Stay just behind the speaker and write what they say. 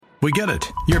We get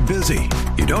it. You're busy.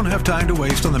 You don't have time to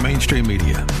waste on the mainstream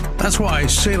media. That's why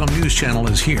Salem News Channel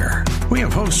is here. We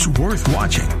have hosts worth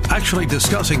watching, actually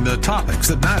discussing the topics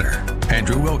that matter.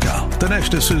 Andrew Wilkow,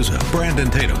 Dinesh D'Souza, Brandon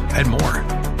Tatum, and more.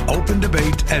 Open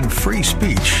debate and free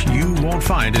speech you won't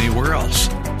find anywhere else.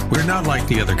 We're not like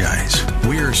the other guys.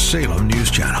 We're Salem News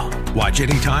Channel. Watch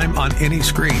anytime on any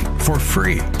screen for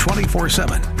free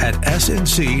 24/7 at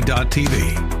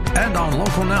snc.tv and on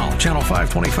Local Now, Channel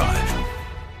 525.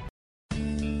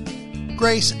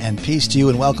 Grace and peace to you,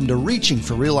 and welcome to Reaching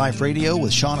for Real Life Radio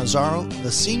with Sean Azzaro, the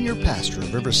senior pastor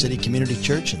of River City Community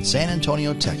Church in San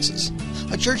Antonio, Texas.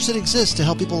 A church that exists to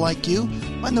help people like you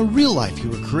find the real life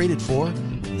you were created for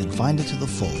and then find it to the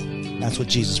full. That's what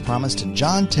Jesus promised in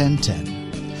John 10:10.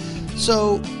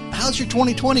 So, how's your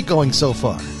 2020 going so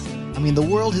far? I mean, the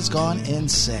world has gone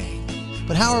insane.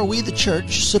 But how are we, the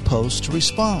church, supposed to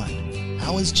respond?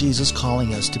 How is Jesus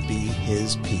calling us to be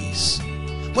His peace?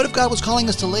 What if God was calling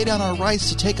us to lay down our rights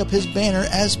to take up His banner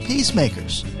as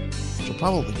peacemakers? Which will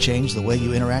probably change the way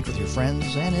you interact with your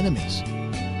friends and enemies.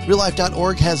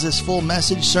 RealLife.org has this full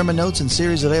message, sermon notes, and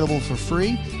series available for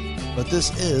free. But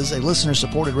this is a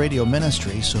listener-supported radio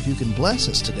ministry, so if you can bless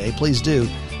us today, please do.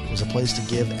 There's a place to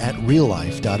give at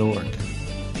RealLife.org.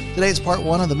 Today is part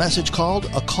one of the message called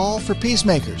A Call for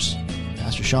Peacemakers.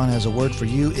 Pastor Sean has a word for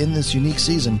you in this unique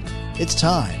season. It's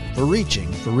time for Reaching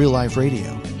for Real Life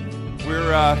Radio.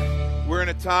 We're in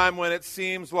a time when it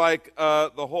seems like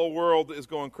the whole world is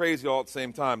going crazy all at the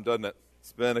same time, doesn't it?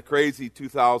 It's been a crazy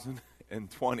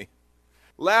 2020.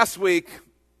 Last week,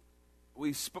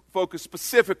 we focused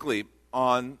specifically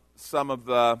on some of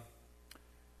the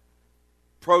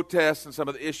protests and some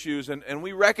of the issues, and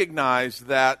we recognize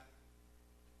that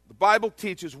the Bible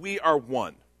teaches we are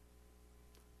one.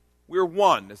 We're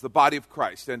one as the body of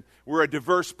Christ, and we're a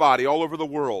diverse body all over the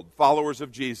world, followers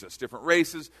of Jesus, different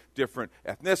races, different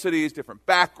ethnicities, different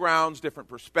backgrounds, different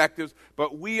perspectives,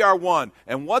 but we are one.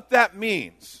 And what that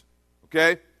means,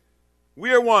 okay,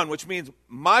 we are one, which means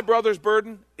my brother's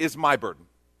burden is my burden.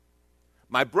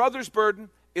 My brother's burden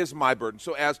is my burden.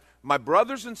 So as my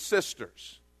brothers and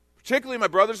sisters, particularly my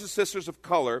brothers and sisters of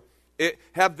color,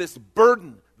 have this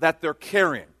burden that they're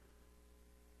carrying,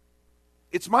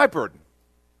 it's my burden.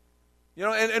 You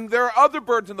know, and there are other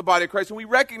burdens in the body of Christ, and we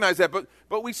recognize that,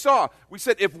 but we said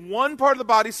if one part of the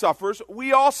body suffers,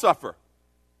 we all suffer.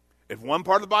 If one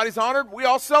part of the body is honored, we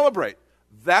all celebrate.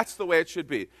 That's the way it should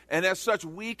be. And as such,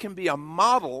 we can be a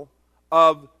model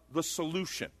of the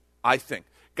solution, I think.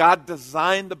 God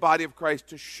designed the body of Christ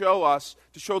to show us,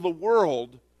 to show the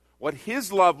world what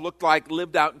His love looked like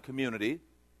lived out in community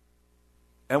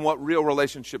and what real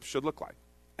relationships should look like.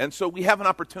 And so we have an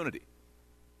opportunity.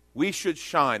 We should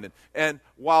shine. And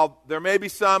while there may be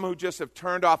some who just have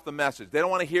turned off the message, they don't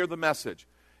want to hear the message,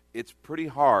 it's pretty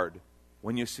hard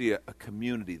when you see a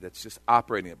community that's just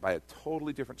operating it by a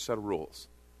totally different set of rules,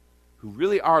 who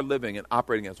really are living and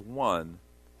operating as one,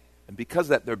 and because of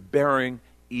that, they're bearing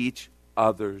each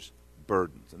other's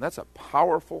burdens. And that's a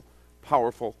powerful,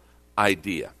 powerful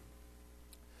idea.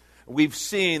 We've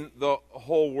seen the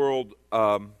whole world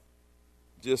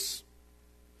just,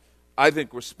 I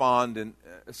think, respond, and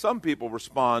some people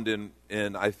respond in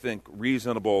I think,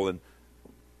 reasonable and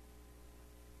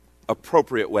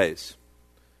appropriate ways.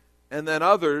 And then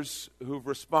others who've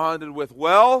responded with,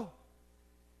 well,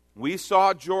 we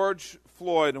saw George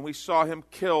Floyd and we saw him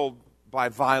killed by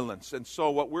violence. And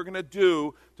so what we're going to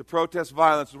do to protest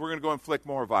violence is we're going to go inflict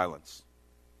more violence.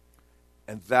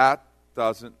 And that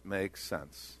doesn't make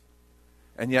sense.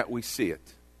 And yet we see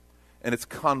it. And it's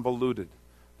convoluted.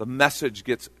 The message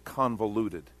gets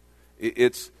convoluted.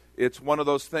 It's one of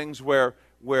those things where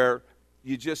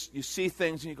you see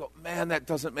things and you go, man, that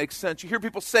doesn't make sense. You hear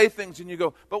people say things and you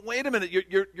go, but wait a minute,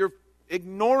 you're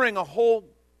ignoring a whole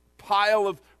pile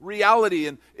of reality,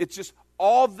 and it's just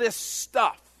all this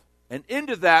stuff. And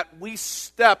into that we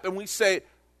step and we say,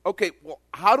 okay, well,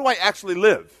 how do I actually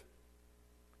live?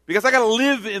 Because I got to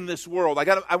live in this world.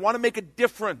 I want to make a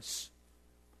difference.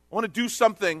 I want to do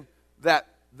something that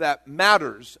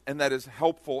matters and that is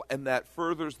helpful and that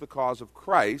furthers the cause of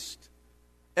Christ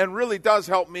and really does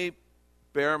help me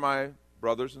bear my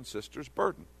brothers and sisters'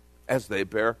 burden as they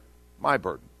bear my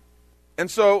burden. And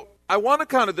so I want to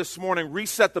kind of this morning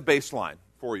reset the baseline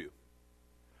for you.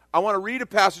 I want to read a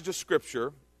passage of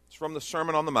Scripture. It's from the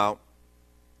Sermon on the Mount.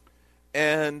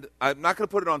 And I'm not going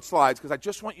to put it on slides because I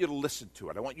just want you to listen to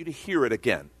it. I want you to hear it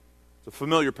again. It's a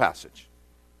familiar passage.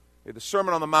 Okay, the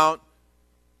Sermon on the Mount,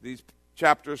 these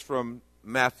chapters from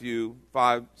Matthew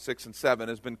 5, 6, and 7,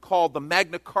 has been called the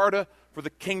Magna Carta for the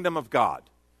kingdom of God.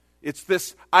 It's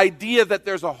this idea that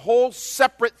there's a whole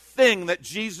separate thing that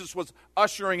Jesus was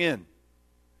ushering in.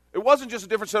 It wasn't just a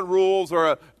different set of rules or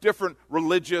a different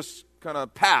religious kind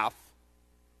of path.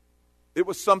 It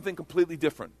was something completely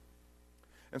different.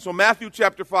 And so Matthew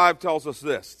chapter 5 tells us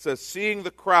this. It says, seeing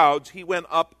the crowds, he went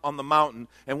up on the mountain,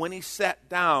 and when he sat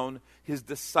down, his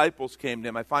disciples came to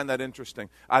him. I find that interesting.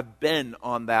 I've been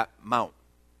on that mount.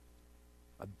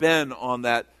 I've been on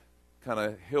that kind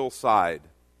of hillside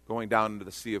going down into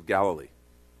the Sea of Galilee.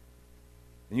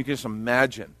 And you can just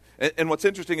imagine. And what's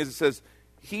interesting is it says,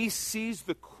 he sees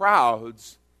the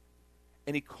crowds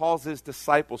and he calls his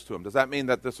disciples to him. Does that mean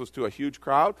that this was to a huge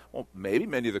crowd? Well, maybe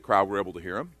many of the crowd were able to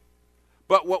hear him.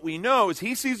 But what we know is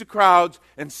he sees the crowds,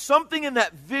 and something in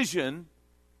that vision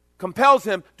compels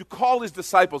him to call his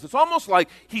disciples. It's almost like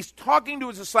he's talking to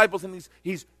his disciples and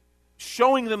he's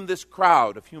showing them this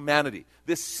crowd of humanity,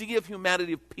 this sea of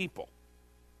humanity of people,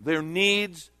 their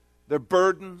needs, their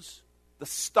burdens, the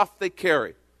stuff they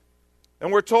carry.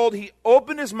 And we're told he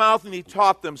opened his mouth and he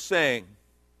taught them, saying,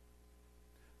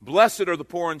 blessed are the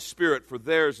poor in spirit, for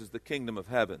theirs is the kingdom of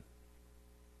heaven.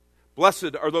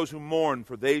 Blessed are those who mourn,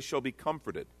 for they shall be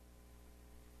comforted.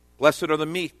 Blessed are the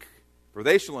meek, for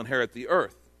they shall inherit the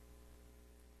earth.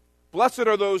 Blessed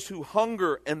are those who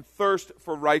hunger and thirst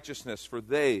for righteousness, for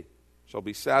they shall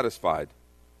be satisfied.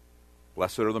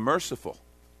 Blessed are the merciful,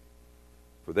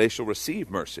 for they shall receive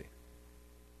mercy.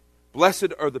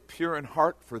 Blessed are the pure in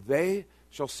heart, for they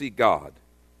shall see God.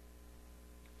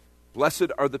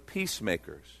 Blessed are the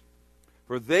peacemakers,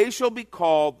 for they shall be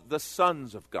called the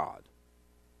sons of God.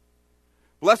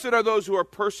 Blessed are those who are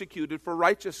persecuted for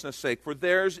righteousness' sake, for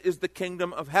theirs is the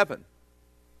kingdom of heaven.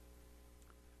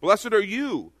 Blessed are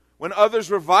you when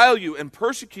others revile you and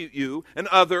persecute you and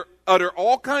utter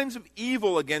all kinds of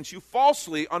evil against you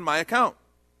falsely on my account.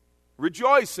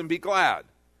 Rejoice and be glad,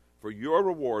 for your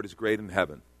reward is great in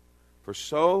heaven. For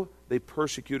so they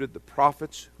persecuted the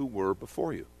prophets who were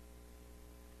before you.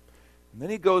 And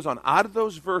then he goes on out of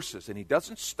those verses, and he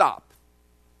doesn't stop.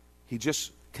 He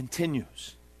just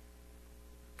continues.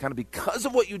 Kind of because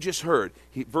of what you just heard.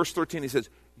 Verse 13, he says,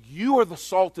 you are the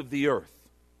salt of the earth.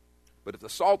 But if the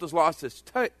salt has lost its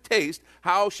taste,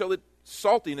 how shall its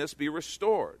saltiness be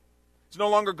restored? It's no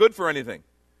longer good for anything,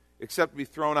 except to be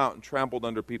thrown out and trampled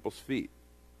under people's feet.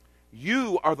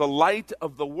 You are the light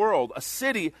of the world. A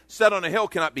city set on a hill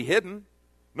cannot be hidden,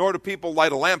 nor do people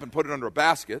light a lamp and put it under a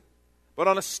basket, but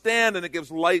on a stand, and it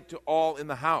gives light to all in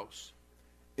the house.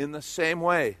 In the same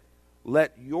way,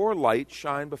 let your light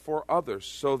shine before others,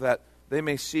 so that they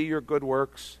may see your good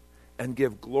works and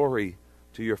give glory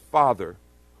to your Father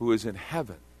who is in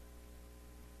heaven.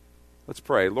 Let's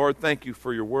pray. Lord, thank you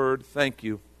for your word. Thank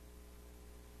you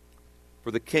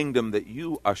for the kingdom that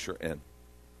you usher in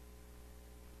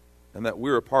and that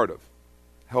we're a part of.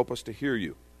 Help us to hear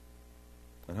you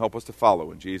and help us to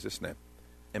follow in Jesus' name.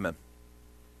 Amen.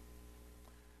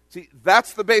 See,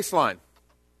 that's the baseline.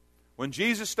 When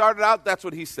Jesus started out, that's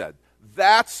what he said.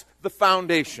 That's the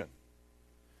foundation.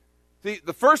 See,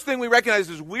 the first thing we recognize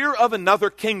is we're of another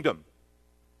kingdom.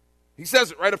 He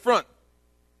says it right up front.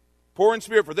 Poor in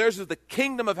spirit, for theirs is the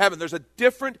kingdom of heaven. There's a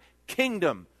different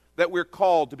kingdom that we're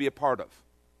called to be a part of.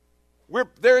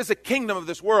 There is a kingdom of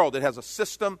this world. It has a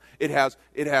system. It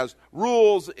has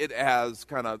rules. It has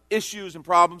kind of issues and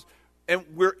problems. And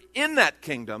we're in that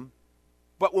kingdom.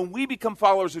 But when we become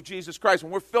followers of Jesus Christ,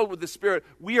 when we're filled with the Spirit,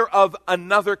 we are of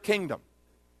another kingdom.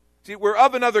 See, we're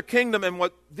of another kingdom, and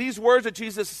what these words that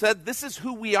Jesus said, this is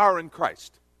who we are in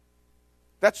Christ.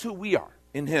 That's who we are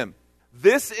in Him.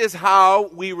 This is how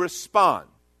we respond.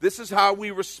 This is how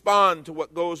we respond to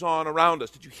what goes on around us.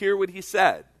 Did you hear what He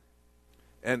said?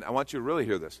 And I want you to really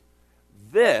hear this.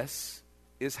 This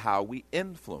is how we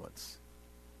influence.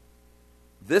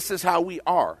 This is how we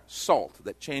are salt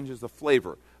that changes the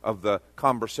flavor of the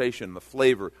conversation, the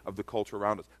flavor of the culture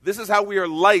around us. This is how we are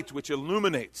light, which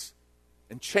illuminates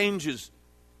and changes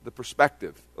the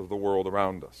perspective of the world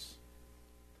around us.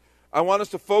 I want us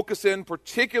to focus in,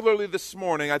 particularly this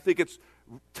morning, I think it's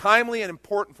timely and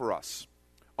important for us,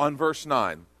 on verse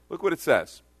 9. Look what it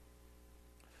says.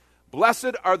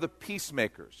 Blessed are the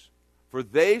peacemakers, for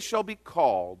they shall be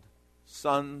called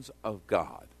sons of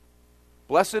God.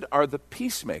 Blessed are the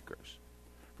peacemakers,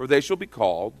 for they shall be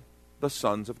called the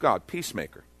sons of God.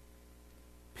 Peacemaker.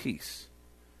 Peace.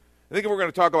 I think if we're going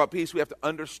to talk about peace, we have to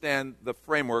understand the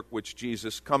framework which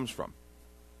Jesus comes from.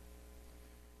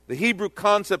 The Hebrew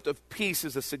concept of peace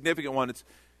is a significant one. It's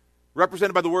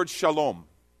represented by the word shalom.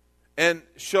 And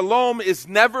shalom is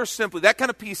never simply, that kind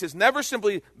of peace is never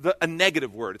simply a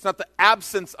negative word. It's not the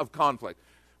absence of conflict.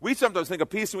 We sometimes think of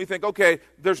peace and we think, okay,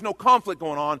 there's no conflict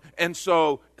going on, and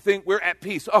so think we're at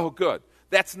peace. Oh, good.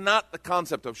 That's not the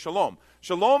concept of shalom.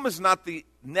 Shalom is not the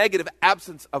negative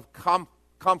absence of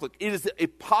conflict. It is a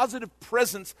positive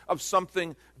presence of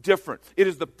something different. It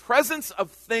is the presence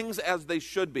of things as they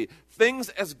should be, things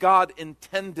as God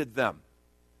intended them,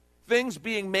 things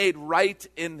being made right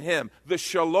in Him, the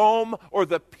shalom or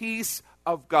the peace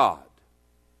of God.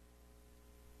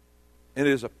 And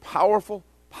it is a powerful,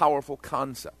 powerful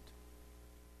concept.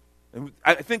 And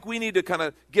I think we need to kind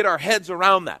of get our heads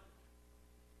around that.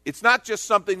 It's not just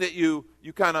something that you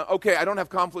kind of, okay, I don't have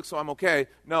conflict, so I'm okay.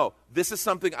 No, this is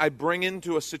something I bring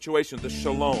into a situation, the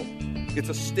shalom. It's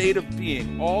a state of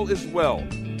being. All is well.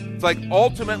 It's like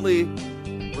ultimately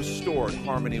restored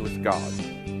harmony with God.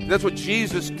 That's what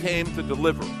Jesus came to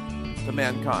deliver to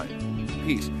mankind,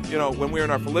 peace. You know, when we were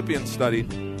in our Philippians study,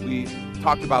 we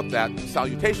talked about that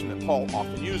salutation that Paul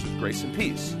often uses, grace and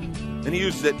peace. And he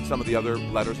uses it in some of the other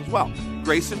letters as well.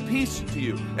 Grace and peace to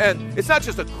you. And it's not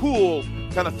just a cool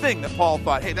kind of thing that Paul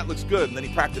thought, hey, that looks good, and then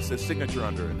he practiced his signature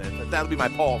under it, and that'll be my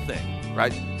Paul thing,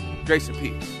 right? Grace and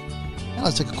peace. Now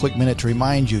let's take a quick minute to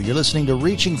remind you, you're listening to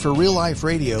Reaching for Real Life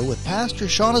Radio with Pastor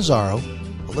Sean Azzaro,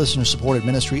 the listener-supported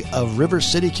ministry of River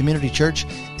City Community Church,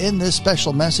 in this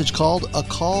special message called A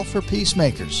Call for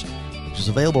Peacemakers, which is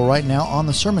available right now on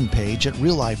the sermon page at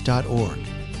reallife.org.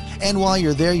 And while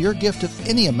you're there, your gift of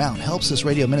any amount helps this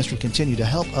radio ministry continue to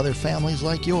help other families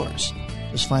like yours.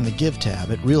 Just find the Give tab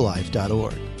at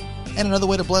reallife.org. And another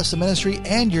way to bless the ministry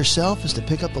and yourself is to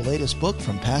pick up the latest book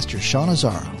from Pastor Sean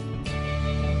Azzaro.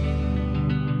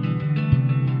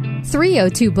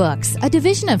 302 Books, a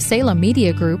division of Salem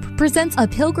Media Group, presents A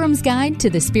Pilgrim's Guide to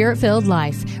the Spirit-Filled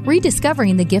Life,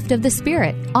 Rediscovering the Gift of the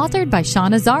Spirit, authored by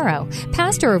Sean Azzaro,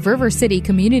 pastor of River City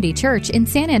Community Church in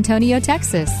San Antonio,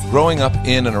 Texas. Growing up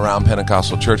in and around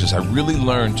Pentecostal churches, I really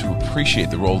learned to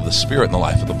appreciate the role of the Spirit in the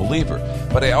life of the believer.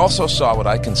 But I also saw what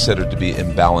I considered to be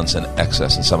imbalance and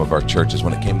excess in some of our churches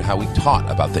when it came to how we taught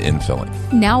about the infilling.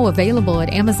 Now available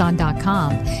at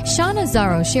Amazon.com, Sean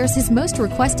Azzaro shares his most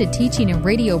requested teaching and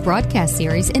radio broadcast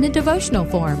series in a devotional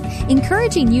form,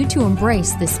 encouraging you to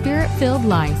embrace the Spirit-filled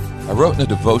life. I wrote in a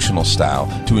devotional style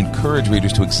to encourage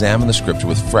readers to examine the Scripture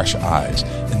with fresh eyes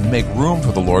and make room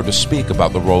for the Lord to speak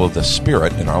about the role of the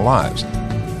Spirit in our lives.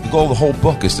 The goal of the whole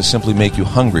book is to simply make you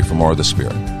hungry for more of the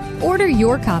Spirit. Order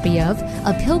your copy of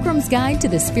A Pilgrim's Guide to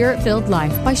the Spirit-Filled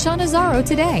Life by Sean Azzaro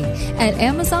today at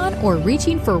Amazon or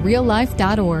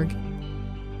reachingforreallife.org.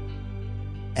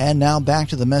 And now back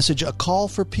to the message, A Call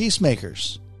for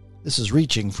Peacemakers. This is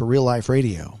Reaching for Real Life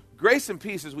Radio. Grace and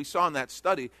peace, as we saw in that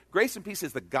study, grace and peace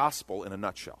is the gospel in a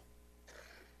nutshell.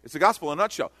 It's the gospel in a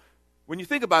nutshell. When you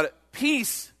think about it,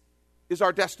 peace is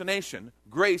our destination.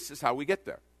 Grace is how we get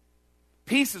there.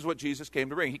 Peace is what Jesus came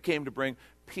to bring. He came to bring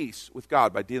peace with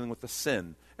God by dealing with the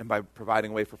sin and by providing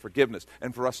a way for forgiveness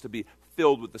and for us to be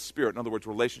filled with the Spirit. In other words,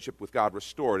 relationship with God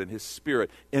restored and His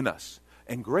Spirit in us.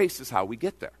 And grace is how we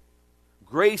get there.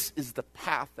 Grace is the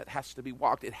path that has to be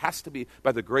walked. It has to be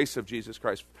by the grace of Jesus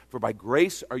Christ. For by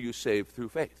grace are you saved through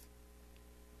faith.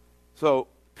 So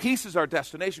peace is our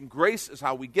destination. Grace is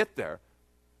how we get there.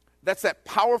 That's that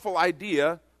powerful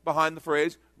idea behind the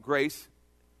phrase grace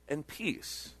and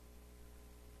peace.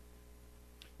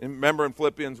 And remember in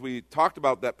Philippians, we talked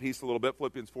about that peace a little bit,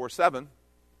 Philippians 4:7.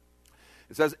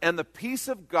 It says, and the peace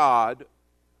of God,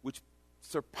 which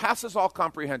surpasses all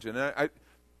comprehension. And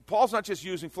Paul's not just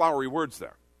using flowery words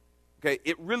there. Okay,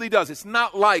 it really does. It's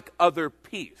not like other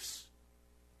peace.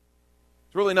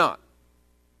 It's really not.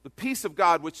 The peace of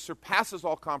God, which surpasses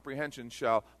all comprehension,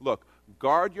 shall, look,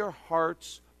 guard your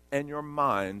hearts and your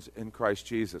minds in Christ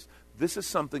Jesus. This is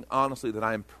something, honestly, that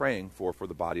I am praying for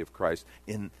the body of Christ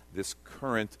in this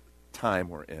current time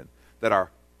we're in. That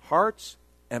our hearts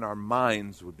and our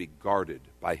minds would be guarded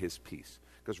by His peace.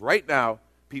 Because right now,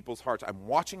 people's hearts, I'm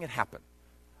watching it happen.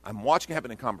 I'm watching it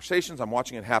happen in conversations. I'm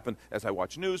watching it happen as I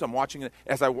watch news. I'm watching it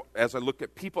as I look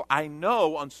at people I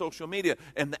know on social media,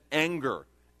 and the anger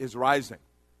is rising.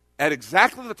 At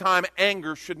exactly the time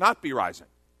anger should not be rising.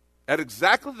 At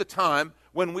exactly the time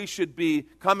when we should be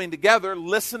coming together,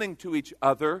 listening to each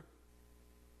other,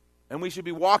 and we should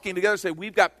be walking together and say,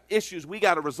 we've got issues we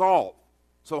got to resolve.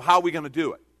 So how are we going to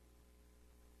do it?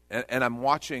 And I'm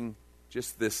watching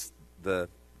just the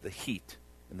heat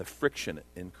and the friction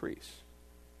increase.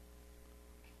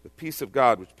 The peace of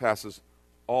God, which passes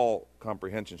all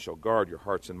comprehension, shall guard your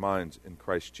hearts and minds in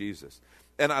Christ Jesus.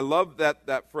 And I love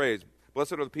that phrase,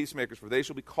 blessed are the peacemakers, for they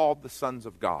shall be called the sons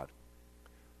of God.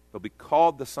 They'll be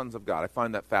called the sons of God. I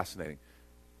find that fascinating.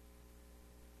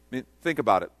 I mean, think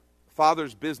about it.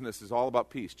 Father's business is all about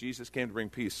peace. Jesus came to bring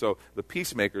peace. So the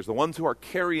peacemakers, the ones who are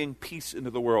carrying peace into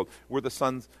the world, we're the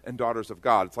sons and daughters of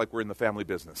God. It's like we're in the family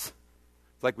business.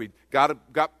 It's like we got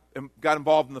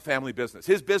involved in the family business.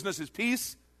 His business is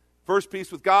peace, First,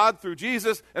 peace with God through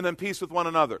Jesus, and then peace with one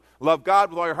another. Love God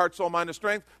with all your heart, soul, mind, and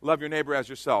strength. Love your neighbor as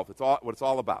yourself. It's all what it's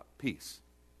all about, peace.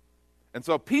 And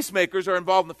so peacemakers are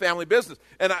involved in the family business.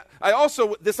 And I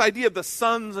also, this idea of the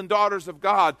sons and daughters of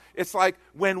God, it's like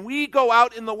when we go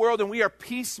out in the world and we are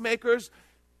peacemakers,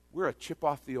 we're a chip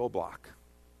off the old block.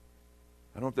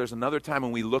 I don't know if there's another time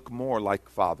when we look more like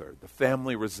Father. The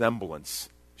family resemblance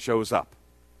shows up.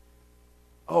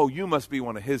 Oh, you must be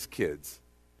one of his kids.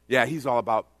 Yeah, he's all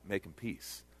about making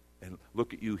peace. And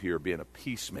look at you here being a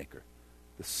peacemaker.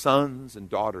 The sons and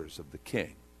daughters of the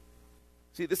King.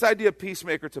 See, this idea of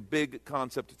peacemaker, it's a big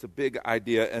concept. It's a big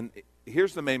idea. And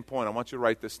here's the main point. I want you to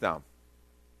write this down.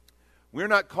 We're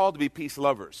not called to be peace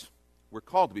lovers. We're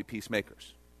called to be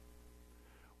peacemakers.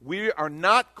 We are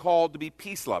not called to be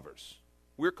peace lovers.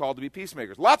 We're called to be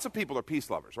peacemakers. Lots of people are peace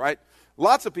lovers, right?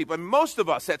 Lots of people. And most of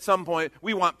us, at some point,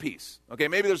 we want peace. Okay,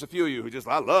 maybe there's a few of you who just,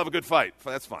 I love a good fight.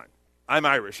 That's fine. I'm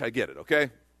Irish. I get it,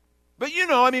 okay? But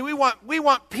we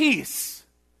want peace.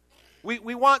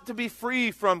 We want to be free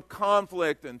from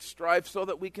conflict and strife so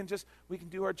that we can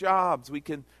do our jobs. We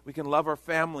can love our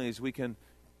families. We can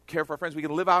care for our friends. We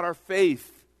can live out our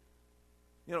faith.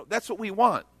 That's what we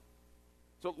want.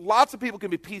 So lots of people can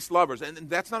be peace lovers, and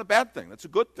that's not a bad thing. That's a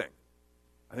good thing.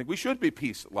 I think we should be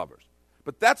peace lovers.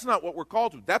 But that's not what we're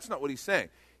called to. That's not what he's saying.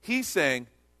 He's saying,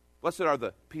 blessed are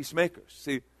the peacemakers.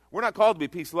 See, we're not called to be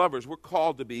peace lovers. We're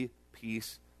called to be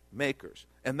peacemakers.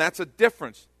 And that's a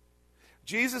difference.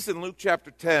 Jesus in Luke chapter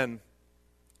 10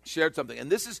 shared something. And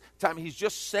this is time he's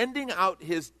just sending out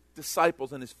his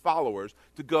disciples and his followers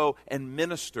to go and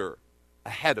minister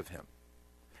ahead of him.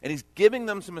 And he's giving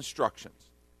them some instructions.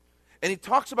 And he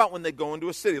talks about when they go into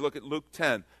a city. Look at Luke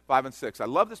 10, 5 and 6. I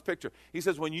love this picture. He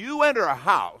says, when you enter a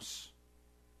house,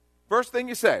 first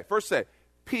say,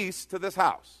 peace to this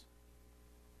house.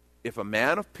 If a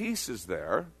man of peace is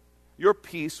there, your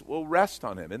peace will rest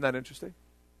on him. Isn't that interesting?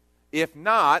 If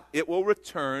not, it will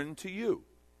return to you.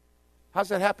 How does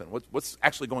that happen? What's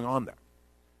actually going on there?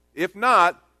 If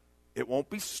not, it won't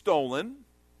be stolen.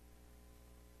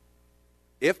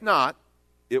 If not,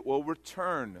 it will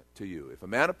return to you. If a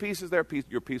man of peace is there,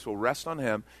 your peace will rest on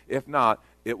him. If not,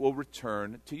 it will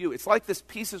return to you. It's like this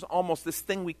peace is almost this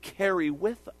thing we carry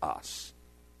with us.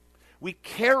 We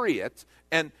carry it,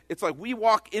 and it's like we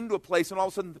walk into a place, and all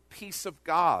of a sudden the peace of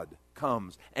God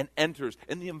comes and enters,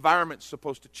 and the environment's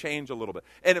supposed to change a little bit.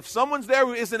 And if someone's there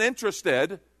who isn't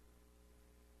interested,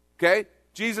 okay,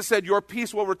 Jesus said, your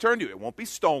peace will return to you. It won't be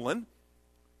stolen,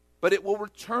 but it will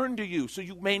return to you. So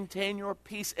you maintain your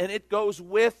peace, and it goes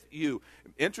with you.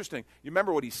 Interesting. You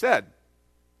remember what he said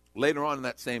later on in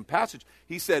that same passage.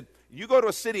 He said, you go to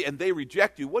a city and they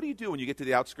reject you. What do you do when you get to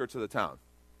the outskirts of the town?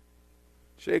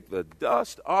 Shake the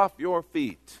dust off your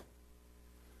feet.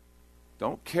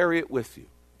 Don't carry it with you.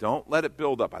 Don't let it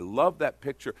build up. I love that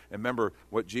picture. And remember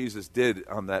what Jesus did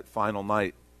on that final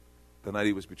night, the night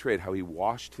he was betrayed, how he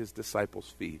washed his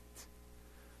disciples' feet.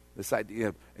 This idea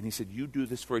of, and he said, you do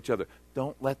this for each other.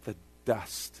 Don't let the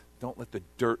dust, don't let the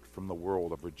dirt from the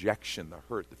world of rejection, the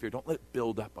hurt, the fear, don't let it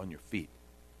build up on your feet.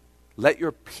 Let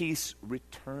your peace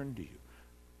return to you.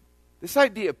 This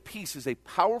idea of peace is a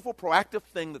powerful, proactive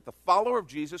thing that the follower of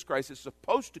Jesus Christ is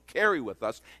supposed to carry with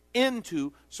us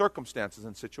into circumstances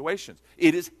and situations.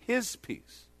 It is his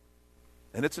peace.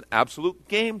 And it's an absolute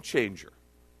game changer.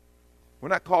 We're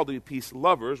not called to be peace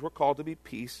lovers. We're called to be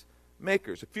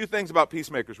peacemakers. A few things about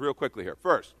peacemakers real quickly here.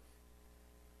 First,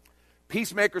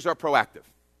 peacemakers are proactive.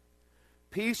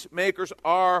 Peacemakers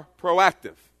are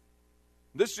proactive.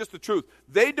 This is just the truth.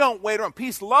 They don't wait around.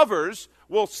 Peace lovers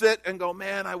will sit and go,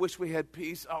 man, I wish we had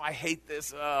peace. Oh, I hate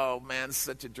this. Oh, man, it's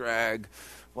such a drag.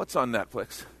 What's on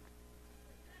Netflix?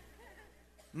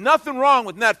 Nothing wrong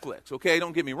with Netflix, okay?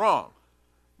 Don't get me wrong.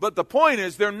 But the point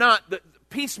is, the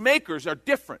peacemakers are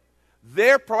different.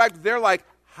 They're proactive. They're like,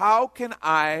 how can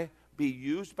I be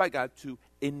used by God to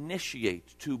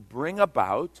initiate, to bring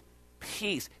about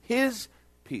peace, his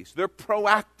peace? They're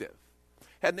proactive.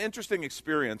 Had an interesting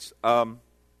experience. You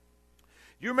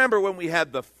remember when we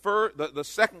had the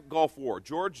second Gulf War?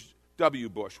 George W.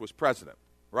 Bush was president,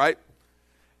 right?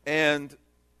 And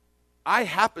I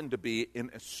happened to be in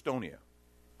Estonia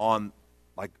on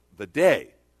like the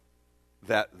day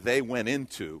that they went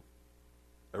into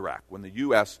Iraq, when the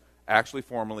U.S. actually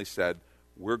formally said,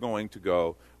 we're going to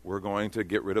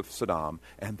get rid of Saddam,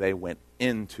 and they went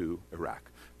into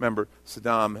Iraq. Remember,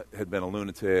 Saddam had been a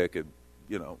lunatic, and,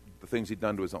 the things he'd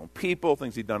done to his own people,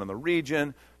 things he'd done in the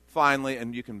region. Finally,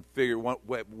 and you can figure,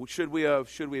 should we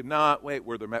have not? Wait,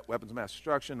 were there weapons of mass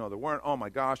destruction? No, there weren't. Oh, my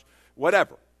gosh.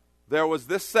 Whatever. There was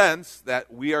this sense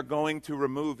that we are going to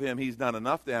remove him. He's done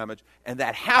enough damage. And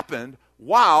that happened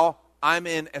while I'm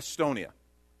in Estonia.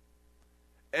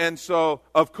 And so,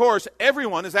 of course,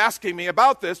 everyone is asking me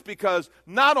about this because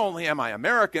not only am I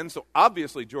American, so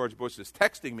obviously George Bush is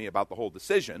texting me about the whole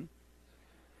decision,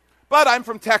 but I'm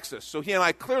from Texas, so he and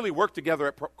I clearly work together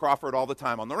at Crawford all the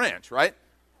time on the ranch, right?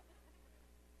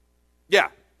 Yeah.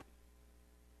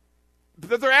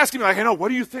 But they're asking me, like, what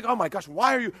do you think? Oh, my gosh,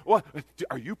 why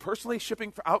are you personally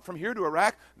shipping out from here to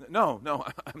Iraq? No,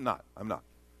 I'm not.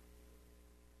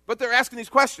 But they're asking these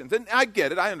questions, and I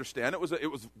get it. I understand. It was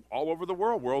all over the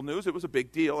world news. It was a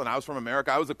big deal, and I was from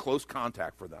America. I was a close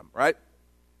contact for them, right?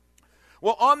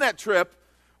 Well, on that trip,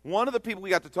 one of the people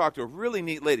we got to talk to, a really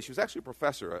neat lady. She was actually a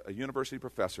professor, a university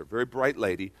professor, a very bright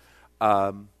lady,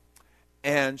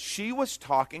 and she was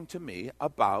talking to me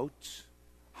about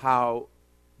how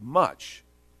much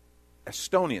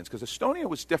Estonians, because Estonia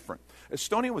was different.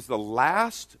 Estonia was the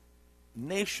last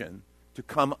nation to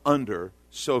come under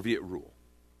Soviet rule.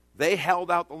 They held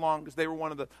out the longest. They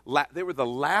were they were the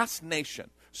last nation.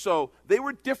 So they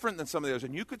were different than some of the others,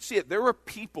 and you could see it. There were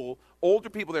people, older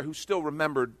people there, who still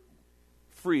remembered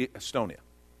free Estonia.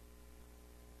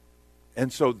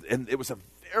 And it was a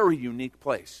very unique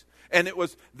place. And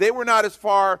they were not as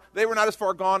far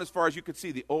gone as far as you could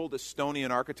see the old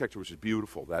Estonian architecture, which is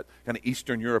beautiful, that kind of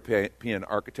Eastern European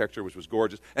architecture, which was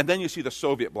gorgeous. And then you see the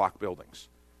Soviet bloc buildings.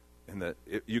 And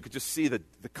you could just see the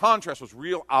contrast was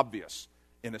real obvious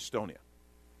in Estonia.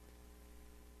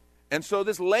 And so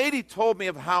this lady told me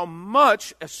of how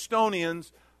much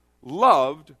Estonians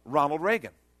loved Ronald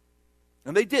Reagan.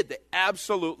 And they did. They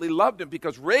absolutely loved him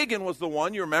because Reagan was the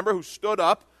one, you remember, who stood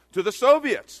up to the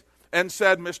Soviets and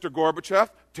said, Mr. Gorbachev,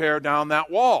 tear down that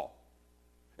wall.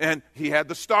 And he had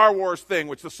the Star Wars thing,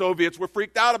 which the Soviets were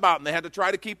freaked out about, and they had to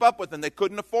try to keep up with, and they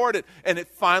couldn't afford it. And it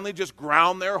finally just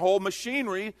ground their whole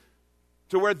machinery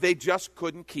to where they just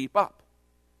couldn't keep up.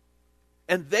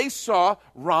 And they saw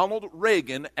Ronald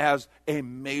Reagan as a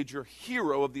major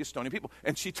hero of the Estonian people.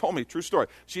 And she told me a true story.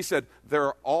 She said, there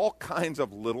are all kinds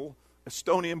of little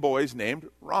Estonian boys named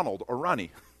Ronald or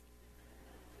Ronnie.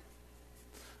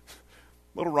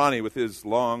 Little Ronnie with his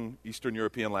long Eastern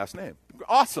European last name.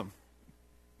 Awesome.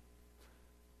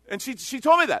 And she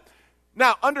told me that.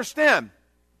 Now, understand,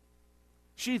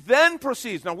 she then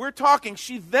proceeds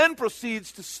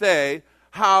to say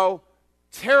how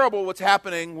terrible what's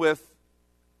happening with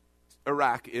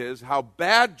Iraq is, how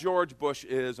bad George Bush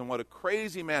is, and what a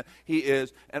crazy man he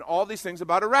is, and all these things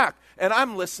about Iraq. And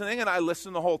I'm listening, and I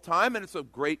listen the whole time, and it's a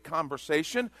great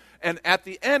conversation. And at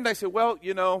the end, I say, well,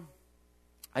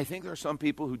 I think there are some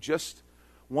people who just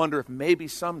wonder if maybe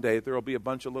someday there will be a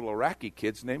bunch of little Iraqi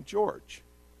kids named George.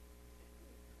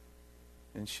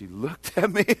 And she looked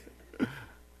at me.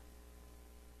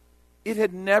 It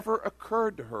had never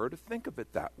occurred to her to think of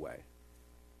it that way.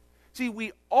 See,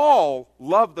 we all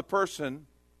love the person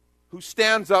who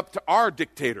stands up to our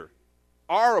dictator,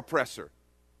 our oppressor.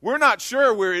 We're not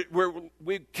sure we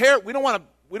care. We don't want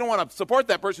to support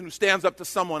that person who stands up to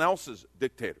someone else's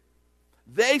dictator.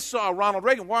 They saw Ronald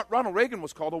Reagan. Ronald Reagan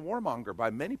was called a warmonger by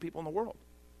many people in the world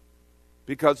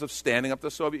because of standing up to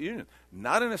the Soviet Union.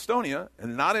 Not in Estonia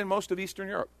and not in most of Eastern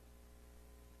Europe.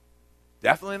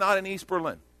 Definitely not in East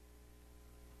Berlin.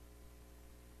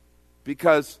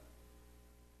 Because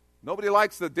nobody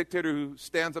likes the dictator who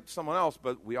stands up to someone else,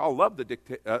 but we all love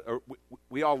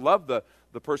we all love the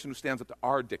person who stands up to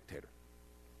our dictator,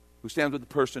 who stands with the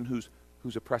person who's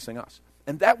oppressing us.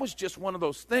 And that was just one of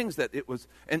those things that it was,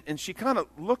 and she kind of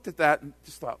looked at that and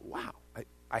just thought, wow,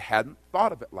 I hadn't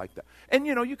thought of it like that. And,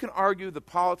 you can argue the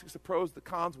politics, the pros, the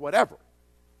cons, whatever.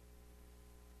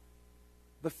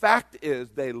 The fact is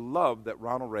they loved that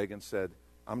Ronald Reagan said,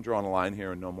 I'm drawing a line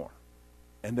here and no more.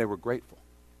 And they were grateful.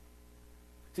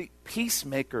 See,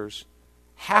 peacemakers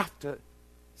have to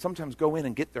sometimes go in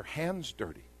and get their hands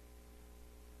dirty.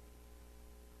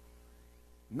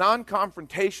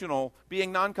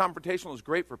 Being non-confrontational is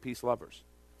great for peace lovers.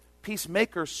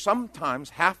 Peacemakers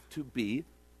sometimes have to be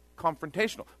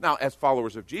confrontational. Now, as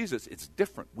followers of Jesus, it's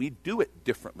different. We do it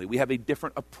differently. We have a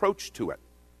different approach to it.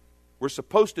 We're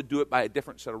supposed to do it by a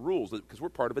different set of rules because we're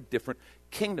part of a different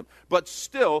kingdom. But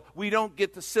still, we don't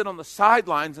get to sit on the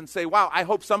sidelines and say, wow, I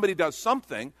hope somebody does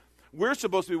something. We're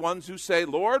supposed to be ones who say,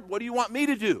 Lord, what do you want me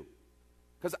to do?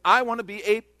 Because I want to be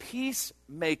a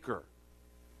peacemaker.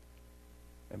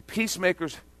 And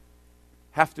peacemakers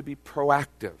have to be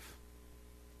proactive,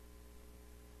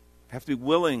 have to be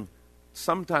willing,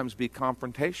 sometimes be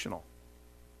confrontational.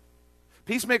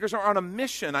 Peacemakers are on a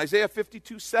mission. Isaiah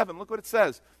 52:7, look what it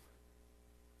says.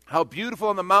 How beautiful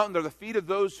on the mountain are the feet of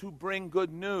those who bring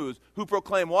good news. Who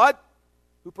proclaim what?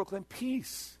 Who proclaim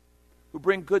peace. Who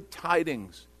bring good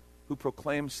tidings. Who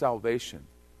proclaim salvation.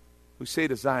 who say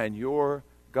to Zion, your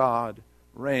God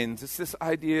reigns. It's this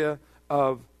idea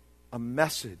of a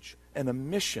message and a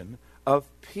mission of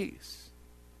peace.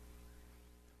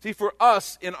 See, for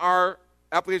us in our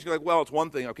application, you're like, well, it's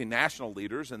one thing, okay, national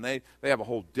leaders, and they have a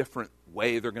whole different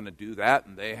way they're going to do that,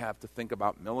 and they have to think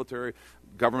about military,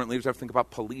 government leaders have to think about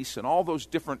police, and all those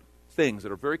different things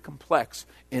that are very complex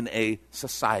in a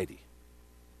society.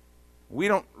 We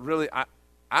don't really, I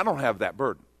don't have that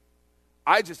burden.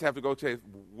 I just have to go to,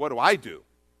 what do I do?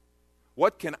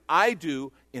 What can I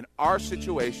do in our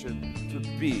situation to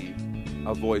be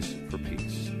a voice for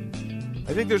peace?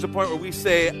 I think there's a point where we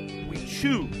choose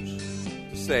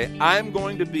to say, I'm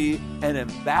going to be an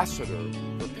ambassador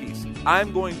for peace.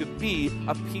 I'm going to be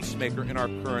a peacemaker in our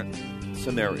current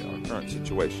scenario, our current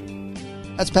situation.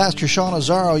 That's Pastor Sean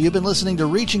Azzaro. You've been listening to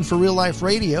Reaching for Real Life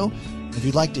Radio. If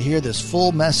you'd like to hear this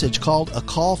full message called A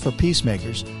Call for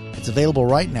Peacemakers, it's available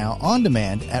right now on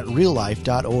demand at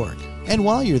reallife.org. And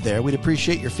while you're there, we'd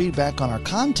appreciate your feedback on our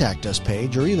Contact Us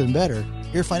page, or even better,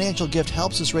 your financial gift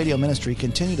helps this radio ministry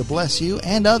continue to bless you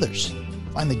and others.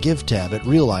 Find the Give tab at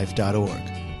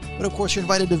reallife.org. But of course, you're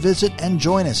invited to visit and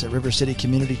join us at River City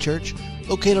Community Church,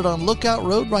 located on Lookout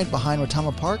Road right behind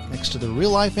Retama Park next to the Real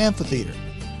Life Amphitheater.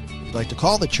 If you'd like to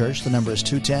call the church, the number is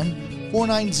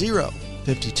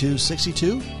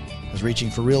 210-490-5262. As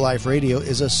Reaching for Real Life Radio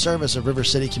is a service of River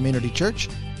City Community Church.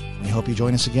 We hope you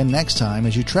join us again next time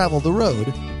as you travel the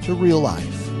road to real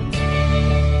life.